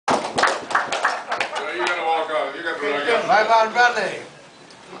My man Brendon.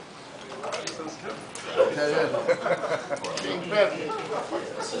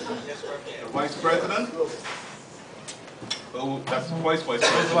 Vice President. Oh, that's Vice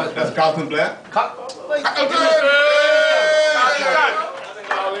President. That's Carlton Blair.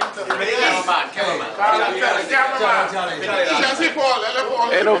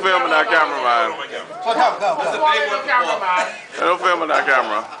 Ain't no film in that camera, man. Ain't no film in that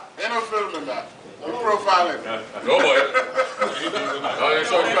camera. Ain't no film in that. No profiling. No boy.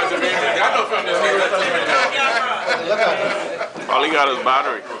 Got no film. All he got is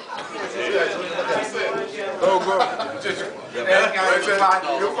battery. Oh, good.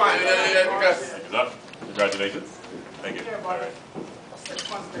 You'll find it. Congratulations. Thank you. All right.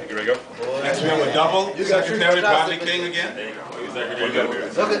 Here we go. Next we have a double. Secretary Bradley King again. There you go. Secretary.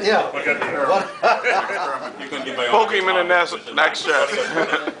 Look at, yeah. You couldn't get my own. Poke him in the next chest.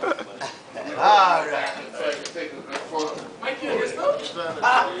 All right.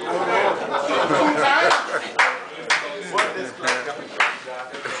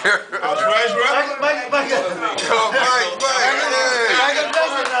 Our treasurer.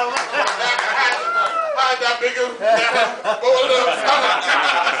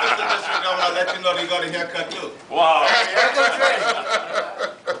 I'll let you know he got a haircut too. Wow.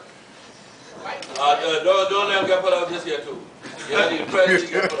 Don't let him get put out this year too. Yeah, the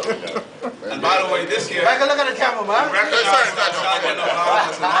president get put out. And by the way, this year, Look at the camera, man. recognize that Sergeant of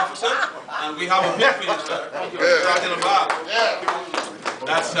Arms as an officer, and we have a big for you, sir. Sergeant of Arms.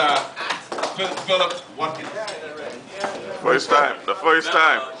 That's Phillip Watkins. First time. The first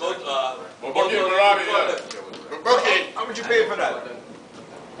time. Okay. How much you pay for that?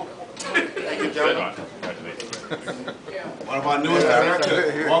 One of our newest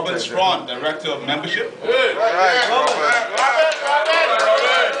directors, Robert Strawn, Director of Membership.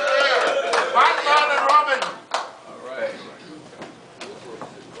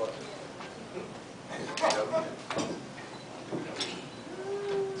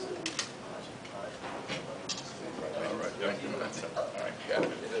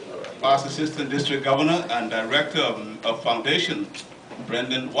 Past Assistant District Governor and Director of Foundation,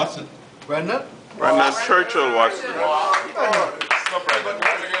 Brendon Watson. Brendon? Brendon Churchill Watson. You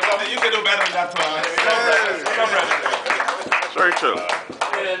can do better than that, Churchill.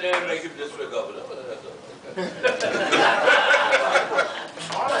 And then make him district governor.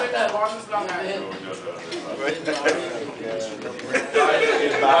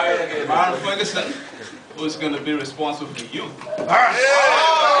 Myron Ferguson, who is going to be responsible for you. All right.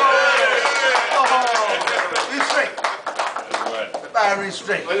 Be straight. Very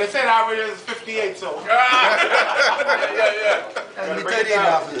straight. Well, they said average is 58, so. And we 38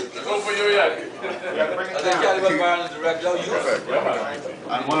 after this. Go for you, yeah.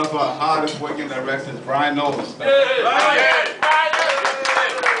 And one of our hardest working directors, Brian Knowles.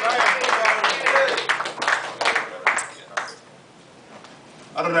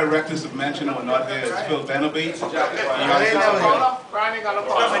 Other directors of mention who are not here is Phil Beneby.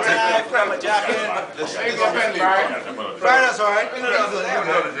 Brian, that's all right.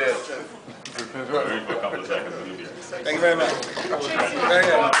 Thank you very much. Very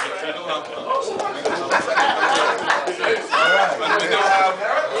good.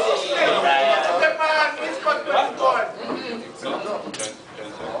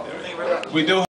 We do